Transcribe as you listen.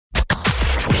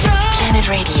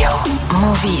Radio.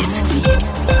 Movies.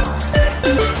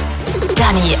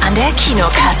 Dani an der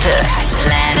Kinokasse.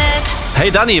 Planet. Hey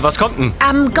Dani, was kommt denn?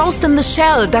 Ghost in the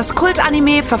Shell, das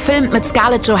Kultanime, verfilmt mit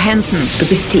Scarlett Johansson. Du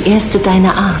bist die Erste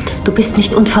deiner Art. Du bist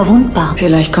nicht unverwundbar.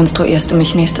 Vielleicht konstruierst du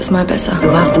mich nächstes Mal besser. Du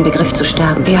warst im Begriff zu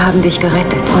sterben. Wir haben dich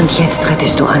gerettet. Und jetzt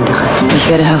rettest du andere. Ich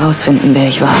werde herausfinden, wer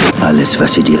ich war. Alles,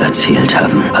 was sie dir erzählt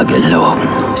haben, war gelogen.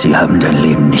 Sie haben dein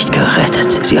Leben nicht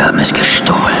gerettet. Sie haben es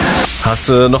gestohlen. Hast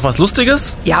du noch was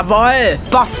Lustiges? Jawohl,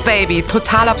 Boss Baby,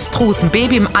 total abstrus. Ein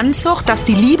Baby im Anzug, das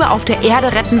die Liebe auf der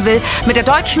Erde retten will. Mit der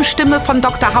deutschen Stimme von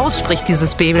Dr. House spricht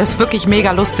dieses Baby. Das ist wirklich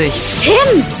mega lustig.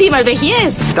 Tim, sieh mal, wer hier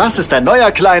ist. Das ist ein neuer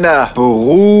kleiner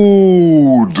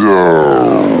Bruder.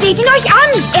 Seht ihn euch an.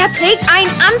 Er trägt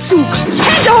einen Anzug.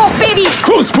 Hände hoch, Baby.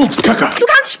 Kurzpups, Kacker. Du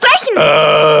kannst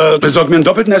sprechen. Besorg mir einen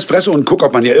doppelten Espresso und guck,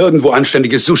 ob man hier irgendwo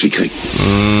anständiges Sushi kriegt.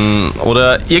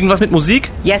 Oder irgendwas mit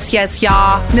Musik? Yes,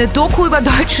 ja. Eine Doku über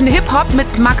deutschen Hip-Hop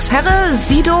mit Max Herre,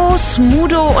 Sido,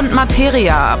 Smudo und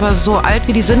Materia. Aber so alt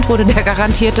wie die sind, wurde der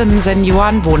garantiert im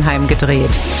Seniorenwohnheim gedreht.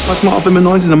 Pass mal auf, wenn wir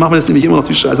 90 sind, dann machen wir das nämlich immer noch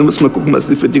die Scheiße. Dann müssen wir gucken, was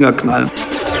die für Dinger knallen.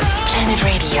 Planet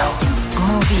Radio.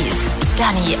 Movies.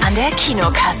 Dani an der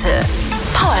Kinokasse.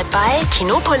 Powered by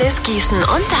Kinopolis Gießen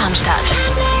und Darmstadt.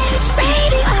 Planet Radio.